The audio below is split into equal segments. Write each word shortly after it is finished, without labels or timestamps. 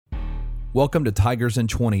Welcome to Tigers in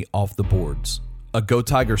 20 Off the Boards, a Go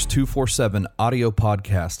Tigers 247 audio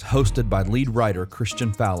podcast hosted by lead writer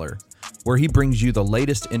Christian Fowler, where he brings you the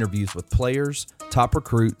latest interviews with players, top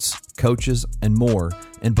recruits, coaches, and more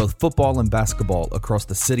in both football and basketball across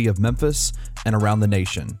the city of Memphis and around the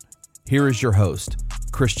nation. Here is your host,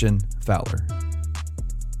 Christian Fowler.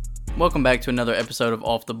 Welcome back to another episode of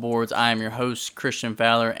Off the Boards. I am your host, Christian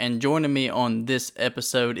Fowler, and joining me on this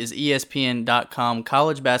episode is ESPN.com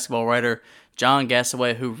college basketball writer John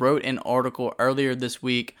Gasaway, who wrote an article earlier this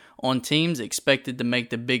week on teams expected to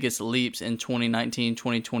make the biggest leaps in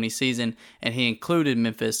 2019-2020 season, and he included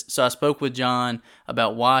Memphis. So I spoke with John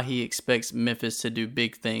about why he expects Memphis to do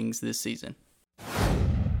big things this season.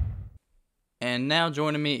 And now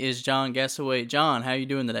joining me is John Gasaway. John, how are you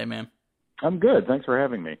doing today, man? I'm good. Thanks for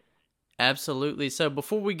having me. Absolutely. So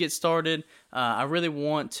before we get started, I really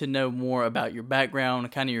want to know more about your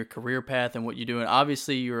background, kind of your career path and what you're doing.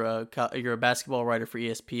 Obviously, you're a basketball writer for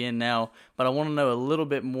ESPN now, but I want to know a little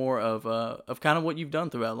bit more of kind of what you've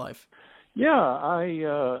done throughout life. Yeah,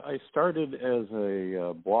 I started as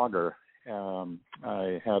a blogger.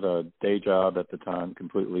 I had a day job at the time,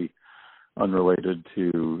 completely unrelated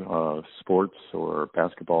to sports or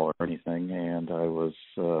basketball or anything, and I was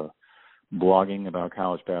blogging about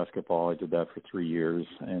college basketball. I did that for 3 years,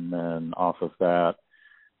 and then off of that,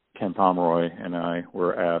 Ken Pomeroy and I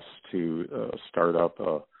were asked to start up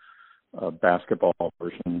a basketball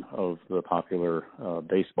version of the popular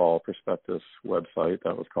baseball prospectus website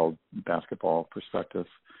that was called Basketball Prospectus,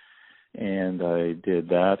 and I did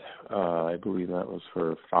that. I believe that was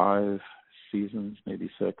for 5 seasons, maybe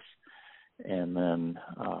 6, and then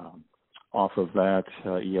off of that,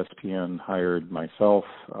 ESPN hired myself,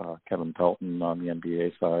 Kevin Pelton on the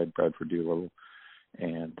NBA side, Bradford Doolittle,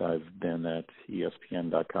 and I've been at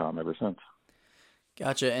ESPN.com ever since.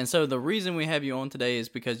 Gotcha. And so the reason we have you on today is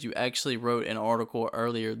because you actually wrote an article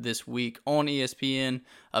earlier this week on ESPN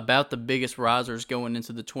about the biggest risers going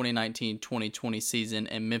into the 2019-2020 season,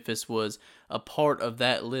 and Memphis was a part of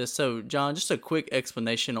that list. So, John, just a quick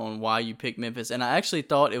explanation on why you picked Memphis. And I actually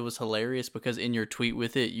thought it was hilarious because in your tweet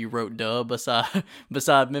with it, you wrote "duh"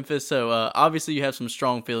 beside Memphis. So, obviously you have some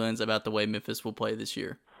strong feelings about the way Memphis will play this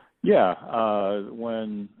year. Yeah.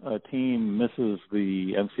 When a team misses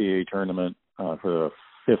the NCAA tournament for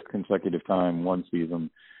the 5th consecutive time one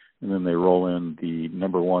season, and then they roll in the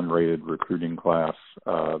number 1 rated recruiting class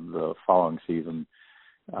the following season,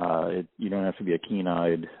 you don't have to be a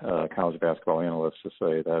keen-eyed college basketball analyst to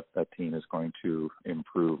say that that team is going to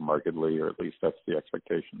improve markedly, or at least that's the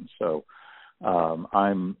expectation. So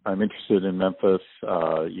I'm interested in Memphis.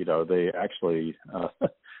 They actually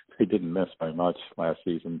they didn't miss by much last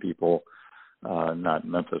season. People, not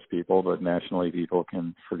Memphis people, but nationally people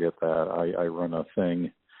can forget that. I run a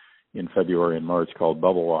thing in February and March called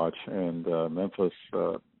Bubble Watch, and Memphis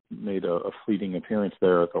made a fleeting appearance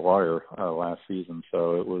there at the Wire last season.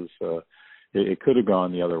 So it was it could have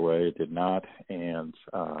gone the other way. It did not, and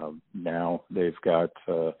now they've got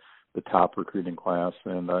the top recruiting class,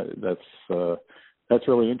 and that's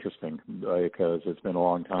really interesting because it's been a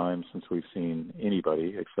long time since we've seen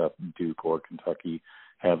anybody except Duke or Kentucky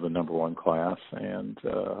have the number 1 class, and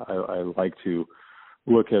I like to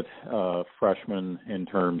look at freshmen in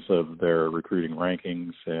terms of their recruiting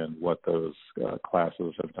rankings and what those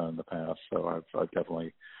classes have done in the past. So I've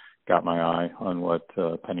definitely got my eye on what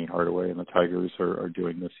Penny Hardaway and the Tigers are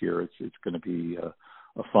doing this year. It's going to be a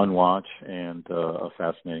fun watch and a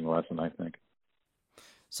fascinating lesson, I think.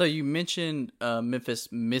 So you mentioned Memphis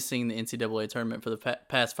missing the NCAA tournament for the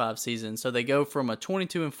past 5 seasons. So they go from a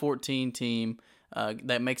 22-14 team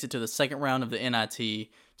that makes it to the second round of the NIT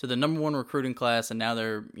to the number 1 recruiting class, and now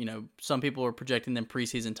they're, some people are projecting them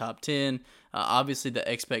preseason top 10. Obviously, the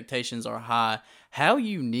expectations are high. How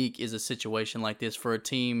unique is a situation like this for a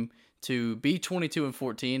team to be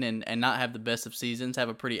 22-14 and not have the best of seasons, have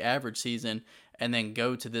a pretty average season, and then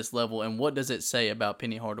go to this level? And what does it say about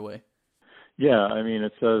Penny Hardaway? Yeah, I mean,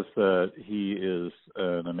 it says that he is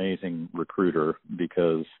an amazing recruiter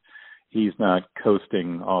because he's not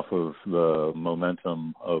coasting off of the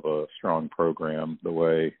momentum of a strong program the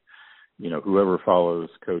way, whoever follows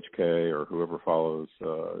Coach K or whoever follows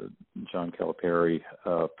John Calipari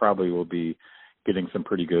probably will be getting some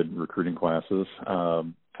pretty good recruiting classes.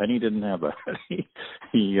 Penny didn't have that.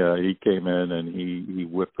 he came in and he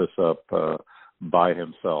whipped this up by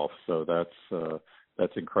himself. So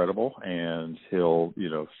that's incredible, and he'll,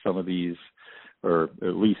 some of these, or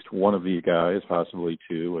at least one of these guys, possibly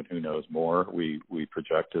 2, and who knows more, we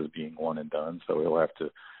project as being one and done, so he'll have to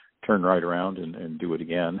turn right around and do it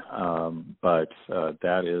again. But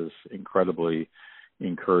that is incredibly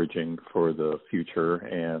encouraging for the future.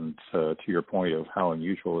 And to your point of how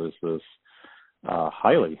unusual is this,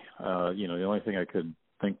 highly. The only thing I could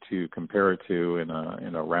think to compare it to in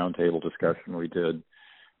a roundtable discussion we did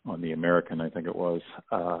on the American, I think it was,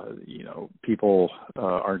 people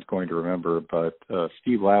aren't going to remember, but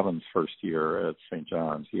Steve Lavin's first year at St.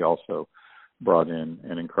 John's, he also brought in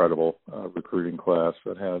an incredible recruiting class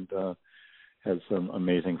that had some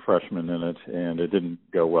amazing freshmen in it, and it didn't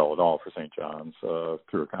go well at all for St. John's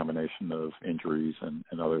through a combination of injuries and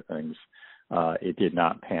other things. It did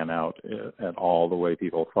not pan out at all the way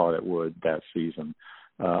people thought it would that season.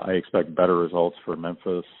 I expect better results for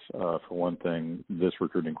Memphis. For one thing, this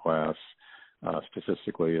recruiting class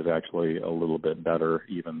statistically is actually a little bit better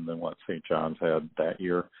even than what St. John's had that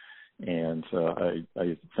year. And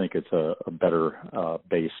I think it's a better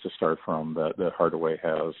base to start from that Hardaway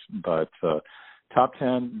has. But top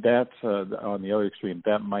 10, that on the other extreme,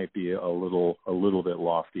 that might be a little bit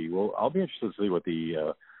lofty. Well, I'll be interested to see what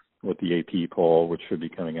the AP poll, which should be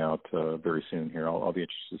coming out very soon here. I'll be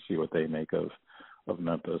interested to see what they make of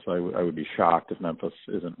Memphis. I would be shocked if Memphis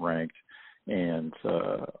isn't ranked, and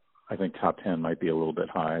I think top 10 might be a little bit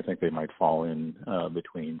high. I think they might fall in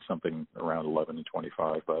between something around 11 and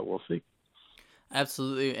 25, but we'll see.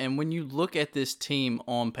 Absolutely. And when you look at this team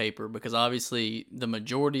on paper, because obviously the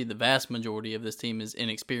vast majority of this team is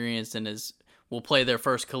inexperienced and will play their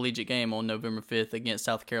first collegiate game on November 5th against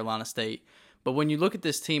South Carolina State. But when you look at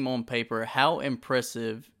this team on paper, how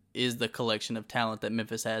impressive is the collection of talent that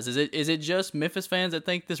Memphis has? Is it just Memphis fans that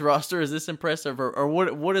think this roster is this impressive, or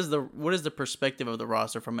what is the perspective of the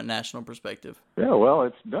roster from a national perspective? Yeah, well,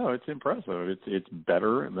 it's impressive. It's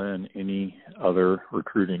better than any other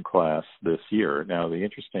recruiting class this year. Now, the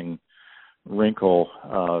interesting wrinkle,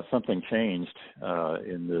 something changed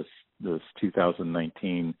in this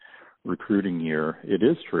 2019 recruiting year. It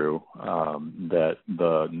is true that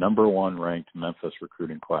the number one ranked Memphis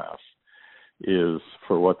recruiting class is,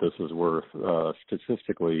 for what this is worth,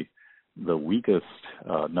 statistically the weakest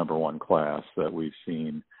number one class that we've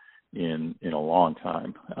seen in a long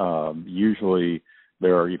time. Usually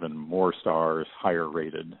there are even more stars higher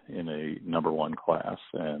rated in a number one class,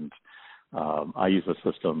 and I use a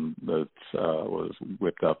system that was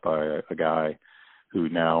whipped up by a guy who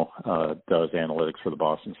now does analytics for the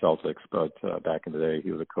Boston Celtics, but back in the day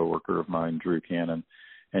he was a coworker of mine, Drew Cannon,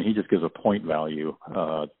 and he just gives a point value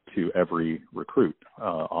to every recruit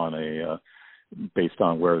based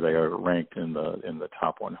on where they are ranked in the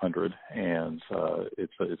top 100, and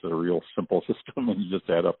it's a real simple system, and you just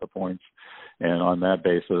add up the points. And on that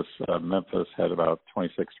basis, Memphis had about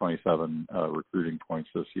 26, 27 recruiting points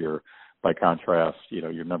this year. By contrast,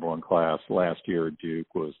 your number one class last year,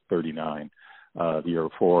 Duke, was 39. The year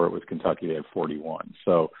before, it was Kentucky. They had 41.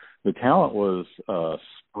 So the talent was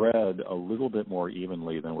spread a little bit more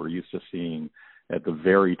evenly than we're used to seeing at the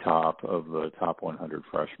very top of the top 100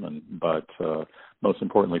 freshmen. But most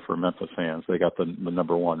importantly for Memphis fans, they got the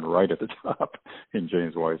number one right at the top in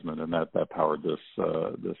James Wiseman, and that powered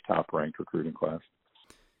this top-ranked recruiting class.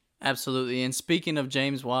 Absolutely. And speaking of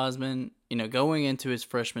James Wiseman, going into his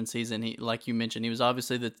freshman season, he, like you mentioned, he was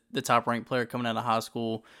obviously the top-ranked player coming out of high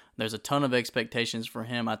school. There's a ton of expectations for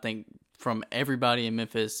him, I think, from everybody in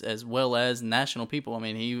Memphis as well as national people. I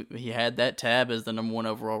mean, he had that tab as the number one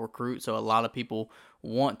overall recruit, so a lot of people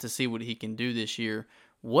want to see what he can do this year.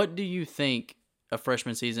 What do you think a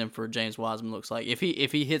freshman season for James Wiseman looks like? If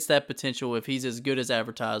he hits that potential, if he's as good as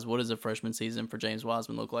advertised, what does a freshman season for James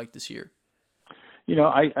Wiseman look like this year?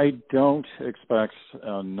 I don't expect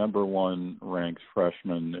a number one ranked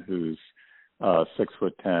freshman who's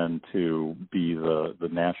 6'10" to be the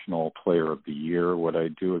national player of the year. What I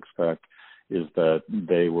do expect is that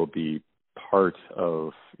they will be part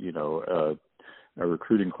of a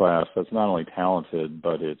recruiting class that's not only talented,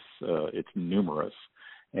 but it's numerous.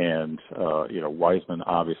 And Wiseman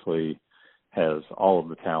obviously has all of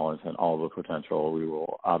the talent and all of the potential. We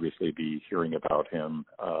will obviously be hearing about him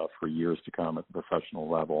for years to come at the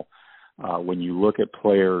professional level. When you look at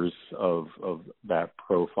players of that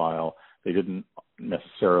profile, they didn't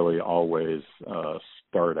necessarily always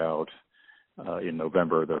start out in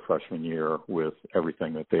November of their freshman year with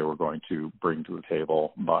everything that they were going to bring to the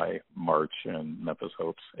table by March and Memphis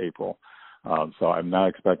hopes April. So I'm not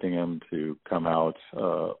expecting him to come out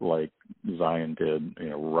like Zion did,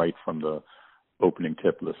 right from the opening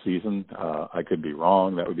tip of the season. I could be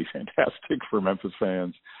wrong. That would be fantastic for Memphis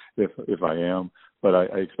fans if I am. But I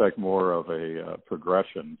expect more of a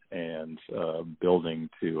progression and building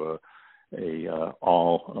to a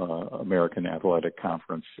all American Athletic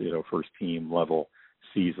Conference, first team level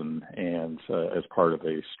season, and as part of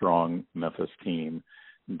a strong Memphis team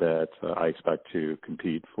that I expect to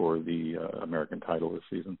compete for the American title this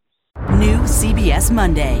season. New CBS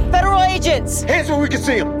Monday. Federal agents! Hands where we can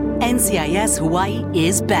see them! NCIS Hawaii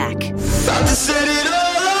is back. About to set it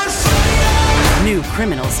all on fire! New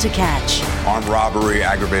criminals to catch. Armed robbery,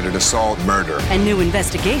 aggravated assault, murder. And new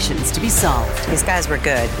investigations to be solved. These guys were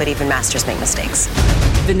good, but even masters make mistakes.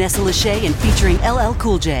 Vanessa Lachey and featuring LL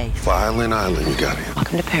Cool J. Violent Island, you got it.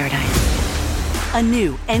 Welcome to paradise. A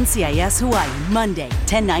new NCIS Hawaii, Monday,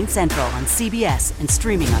 10/9 Central on CBS and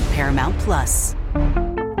streaming on Paramount+.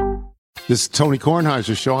 This is Tony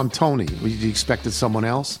Kornheiser's show. I'm Tony. You expected someone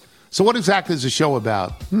else? So what exactly is the show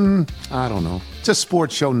about? I don't know. It's a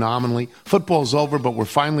sports show nominally. Football's over, but we're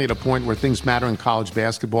finally at a point where things matter in college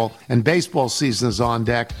basketball, and baseball season is on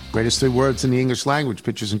deck. Greatest 3 words in the English language,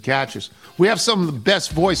 pitchers and catchers. We have some of the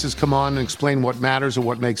best voices come on and explain what matters or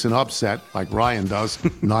what makes an upset, like Ryan does,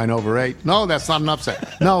 9/8. No, that's not an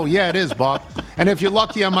upset. No, yeah, it is, Bob. And if you're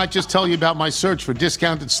lucky, I might just tell you about my search for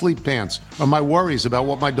discounted sleep pants or my worries about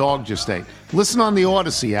what my dog just ate. Listen on the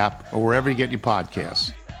Odyssey app or wherever you get your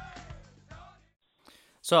podcasts.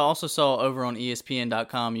 So I also saw over on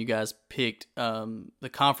ESPN.com you guys picked the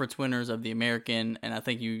conference winners of the American, and I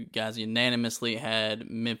think you guys unanimously had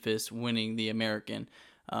Memphis winning the American.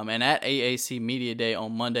 And at AAC Media Day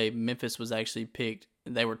on Monday, Memphis was actually picked.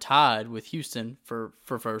 They were tied with Houston for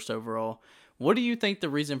first overall. What do you think the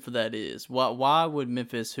reason for that is? Why would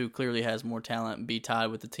Memphis, who clearly has more talent, be tied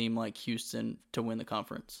with a team like Houston to win the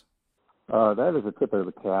conference? That is a tip of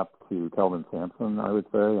the cap to Kelvin Sampson, I would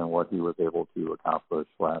say, and what he was able to accomplish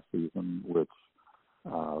last season, which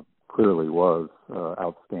clearly was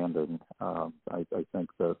outstanding. I think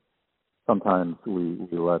that sometimes we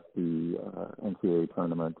let the NCAA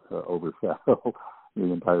tournament overshadow the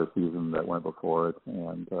entire season that went before it,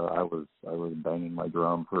 and I was banging my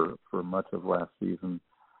drum for much of last season,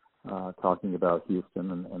 talking about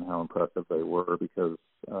Houston and how impressive they were, because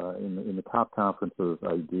in the top conferences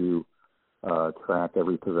I do track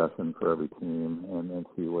every possession for every team and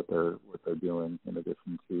see what they're doing in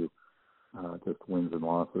addition to just wins and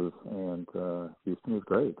losses. And Houston was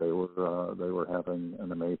great. They were having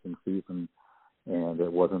an amazing season, and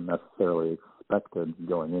it wasn't necessarily expected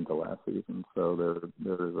going into last season. So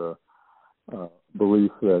there's a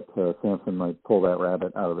belief that Sampson might pull that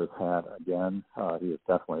rabbit out of his hat again. He is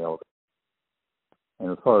definitely elevated. And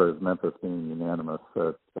as far as Memphis being unanimous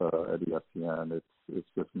at ESPN, it's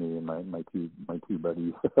just me and my two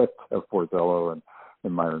buddies, Jeff Porzello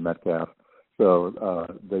and Myron Metcalf. So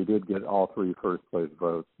they did get all 3 first place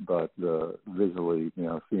votes, but visually,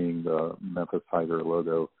 seeing the Memphis Tiger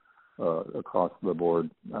logo across the board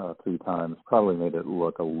 3 times probably made it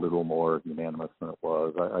look a little more unanimous than it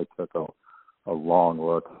was. I took a long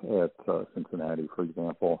look at Cincinnati, for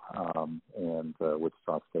example, and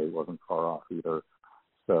Wichita State wasn't far off either.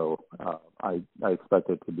 So I expect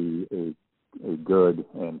it to be a good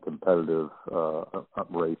and competitive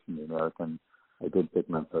race in the American. I did pick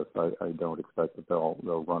Memphis. I don't expect that they'll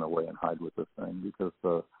run away and hide with this thing, because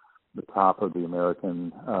the top of the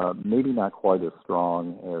American, maybe not quite as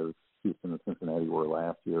strong as Houston and Cincinnati were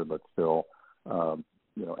last year, but still,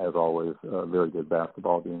 as always, very good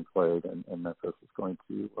basketball being played, and Memphis is going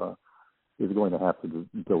to have to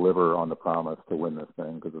deliver on the promise to win this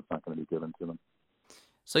thing, because it's not going to be given to them.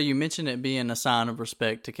 So you mentioned it being a sign of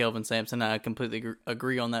respect to Kelvin Sampson. I completely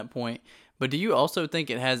agree on that point. But do you also think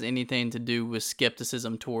it has anything to do with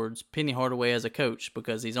skepticism towards Penny Hardaway as a coach?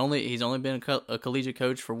 Because he's only been a collegiate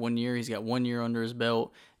coach for 1 year. He's got 1 year under his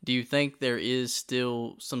belt. Do you think there is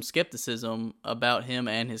still some skepticism about him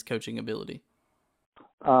and his coaching ability?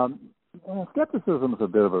 Skepticism is a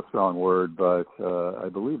bit of a strong word, but I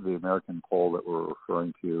believe the American poll that we're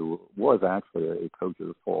referring to was actually a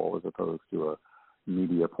coach's poll as opposed to a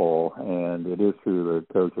media poll, and it is true that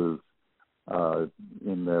coaches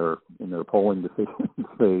in their polling decisions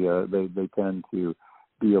they tend to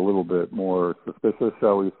be a little bit more suspicious,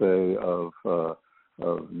 shall we say, of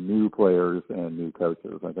new players and new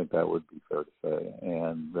coaches. I think that would be fair to say,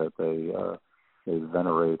 and that they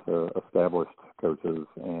venerate established coaches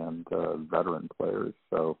and veteran players.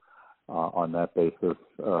 So on that basis,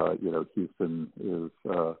 Houston is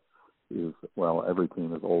well, every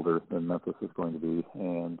team is older than Memphis is going to be,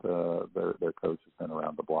 and their coach has been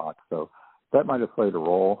around the block. So that might have played a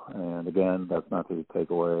role. And again, that's not to take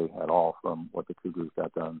away at all from what the Cougars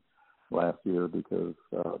got done last year, because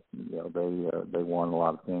they won a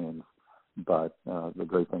lot of games. But the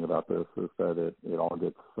great thing about this is that it all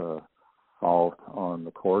gets solved on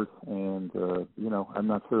the court, and I'm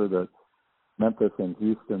not sure that Memphis and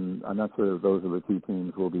Houston, I'm not sure if those are the 2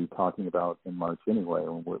 teams we'll be talking about in March anyway,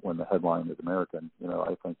 when the headline is American.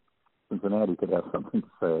 I think Cincinnati could have something to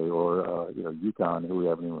say, or UConn, who we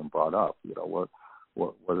haven't even brought up. What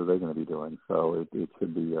are they going to be doing? So it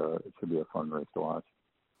should be a fun race to watch.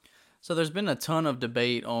 So there's been a ton of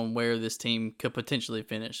debate on where this team could potentially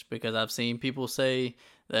finish, because I've seen people say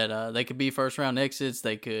that they could be first-round exits,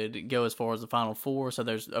 they could go as far as the Final Four. So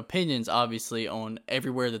there's opinions, obviously, on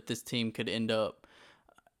everywhere that this team could end up.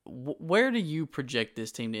 Where do you project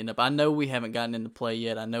this team to end up? I know we haven't gotten into play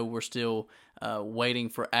yet. I know we're still waiting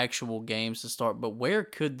for actual games to start, but where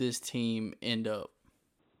could this team end up?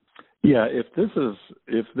 Yeah, if this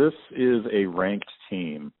is a ranked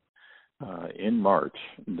team in March,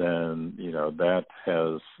 then that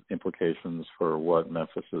has implications for what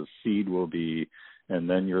Memphis's seed will be, and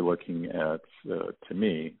then you're looking at, to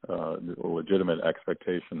me, a legitimate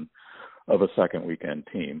expectation of a second weekend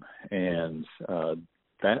team, and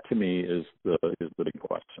that to me is the big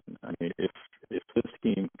question. I mean, if this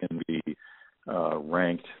team can be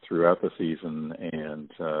ranked throughout the season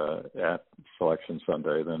and at Selection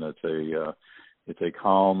Sunday, then it's a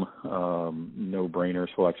calm, no-brainer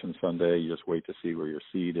Selection Sunday. You just wait to see where your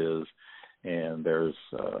seed is, and there is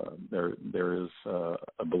a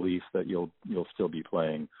belief that you'll still be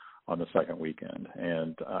playing on the second weekend,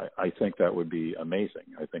 and I think that would be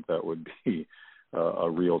amazing. I think that would be a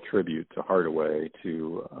real tribute to Hardaway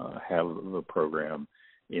to have the program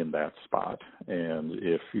in that spot. And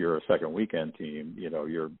if you're a second weekend team,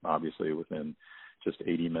 you're obviously within just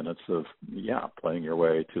 80 minutes of playing your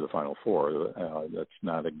way to the Final Four. That's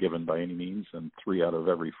not a given by any means, and 3 out of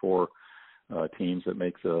every 4 teams that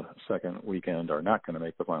make the second weekend are not going to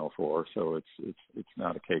make the Final Four. So it's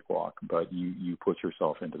not a cakewalk, but you put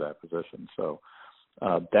yourself into that position. So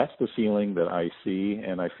that's the ceiling that I see,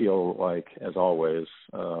 and I feel like, as always,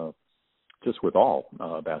 just with all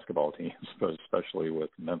basketball teams, but especially with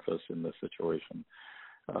Memphis in this situation,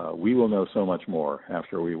 we will know so much more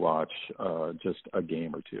after we watch just a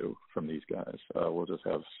game or two from these guys. We'll just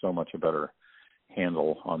have so much a better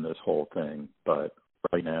handle on this whole thing. But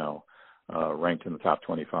right now, ranked in the top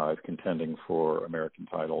 25, contending for American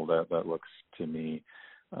title, that looks to me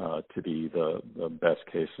to be the best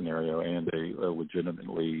case scenario, and a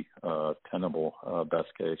legitimately tenable best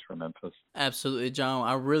case for Memphis. Absolutely, John.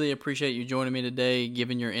 I really appreciate you joining me today,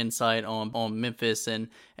 giving your insight on Memphis and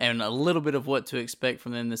a little bit of what to expect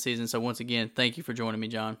from them this season. So once again, thank you for joining me,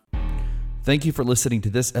 John. Thank you for listening to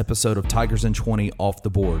this episode of Tigers in 20 Off the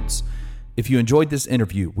Boards. If you enjoyed this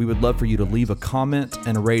interview, we would love for you to leave a comment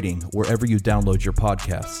and a rating wherever you download your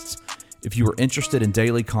podcasts. If you are interested in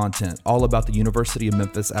daily content all about the University of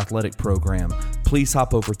Memphis athletic program, please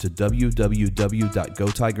hop over to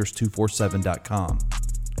www.gotigers247.com.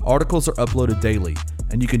 Articles are uploaded daily,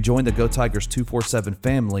 and you can join the Go Tigers 247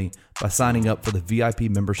 family by signing up for the VIP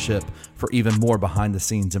membership for even more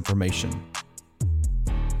behind-the-scenes information.